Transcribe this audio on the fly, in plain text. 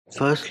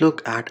First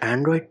look at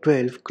Android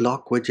 12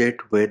 clock widget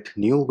with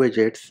new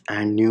widgets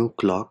and new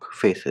clock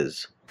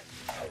faces.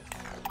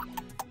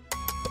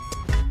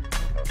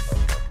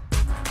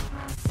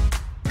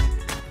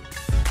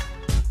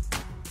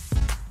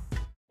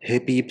 Hey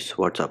peeps,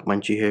 what's up?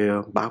 Munchie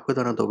here, back with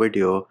another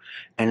video,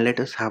 and let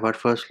us have our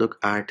first look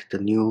at the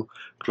new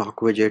clock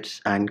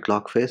widgets and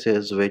clock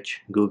faces which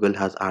Google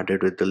has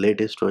added with the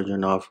latest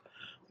version of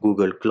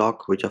Google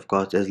Clock, which of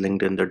course is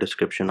linked in the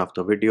description of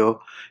the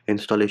video.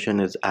 Installation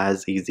is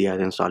as easy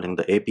as installing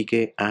the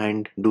APK,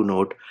 and do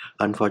note,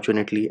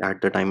 unfortunately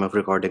at the time of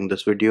recording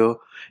this video,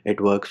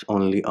 it works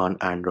only on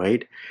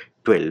Android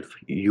 12.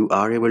 You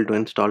are able to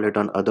install it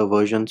on other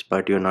versions,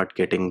 but you're not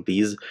getting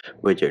these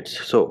widgets.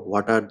 So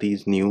what are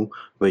these new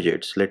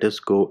widgets? Let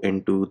us go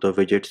into the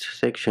widgets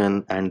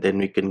section and then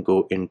we can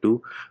go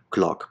into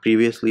clock.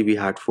 Previously we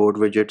had 4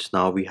 widgets,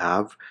 now we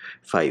have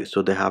 5.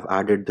 So they have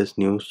added this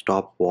new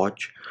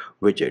stopwatch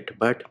widget.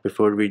 But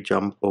before we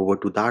jump over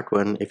to that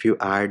one, if you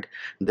add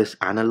this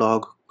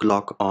analog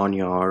clock on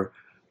your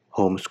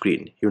home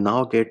screen, you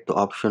now get the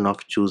option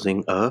of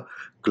choosing a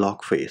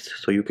clock face.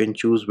 So you can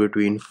choose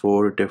between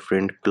 4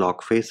 different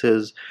clock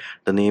faces.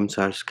 The names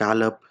are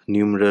scallop,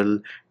 numeral,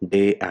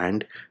 day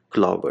and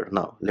clover.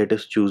 Now let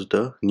us choose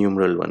the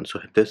numeral one.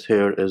 So this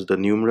here is the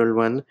numeral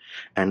one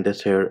and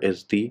this here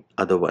is the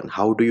other one.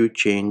 How do you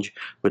change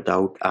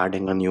without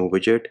adding a new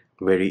widget?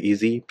 Very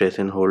easy. Press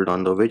and hold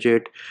on the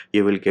widget,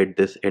 you will get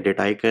this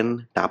edit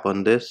icon, tap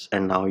on this,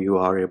 and now you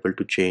are able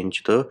to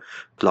change the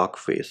clock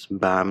face.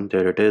 Bam,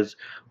 there it is,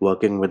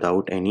 working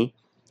without any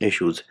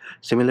issues.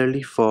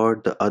 Similarly for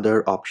the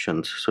other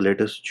options, so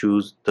let us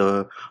choose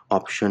the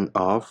option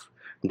of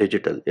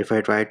digital. If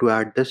I try to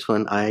add this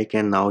one, I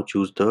can now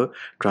choose the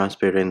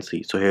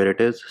transparency. So here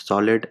it is,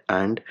 solid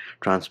and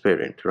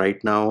transparent.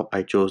 Right now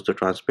I chose the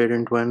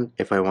transparent one.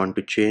 If I want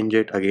to change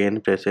it,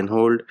 again press and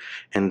hold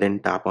and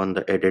then tap on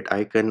the edit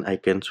icon. I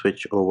can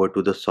switch over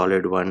to the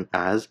solid one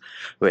as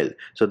well.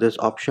 So this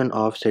option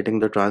of setting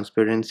the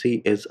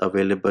transparency is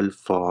available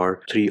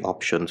for 3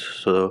 options.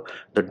 So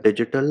the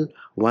digital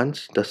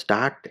ones, the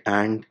stat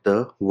and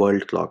the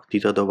world clock,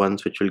 these are the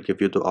ones which will give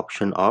you the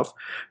option of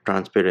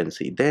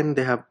transparency. Then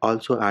they have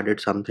also added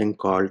something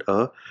called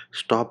a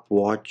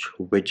stopwatch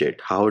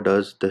widget. How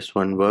does this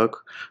one work?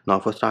 Now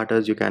for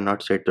starters, you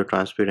cannot set the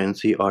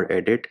transparency or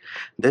edit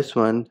this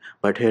one,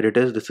 but here it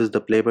is, this is the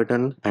play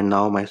button and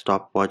now my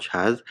stopwatch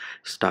has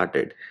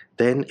started.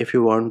 Then if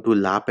you want to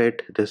lap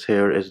it, this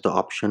here is the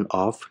option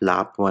of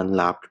lap 1,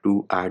 lap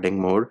 2, adding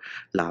more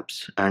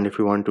laps. And if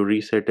you want to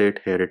reset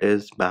it, here it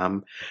is,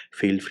 bam,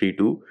 feel free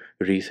to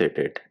reset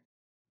it.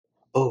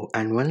 Oh,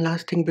 and one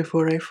last thing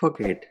before I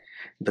forget,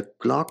 the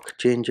clock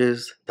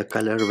changes the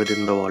color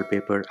within the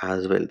wallpaper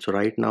as well. So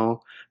right now,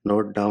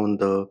 note down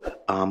the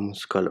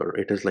arms color.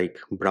 It is like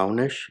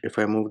brownish. If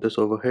I move this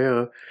over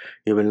here,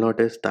 you will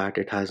notice that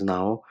it has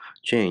now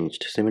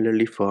changed.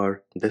 Similarly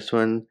for this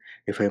one,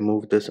 if I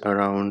move this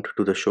around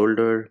to the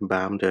shoulder,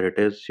 bam, there it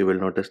is. You will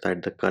notice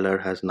that the color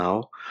has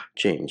now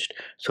changed.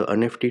 So a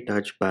nifty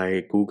touch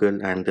by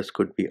Google, and this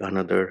could be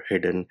another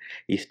hidden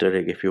Easter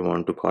egg if you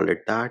want to call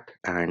it that.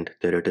 And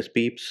there it is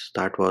peeps,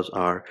 that was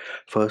our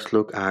first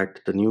look at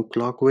the new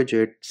clock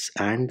widgets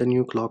and the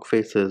new clock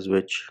faces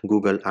which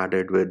Google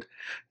added with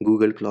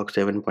Google Clock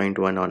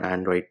 7.1 on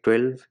Android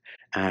 12.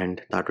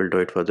 And that will do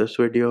it for this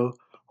video.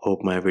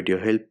 Hope my video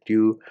helped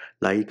you.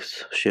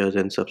 Likes, shares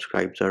and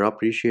subscribes are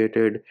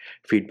appreciated.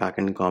 Feedback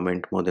and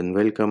comment more than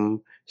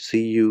welcome.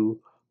 See you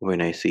when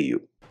I see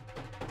you.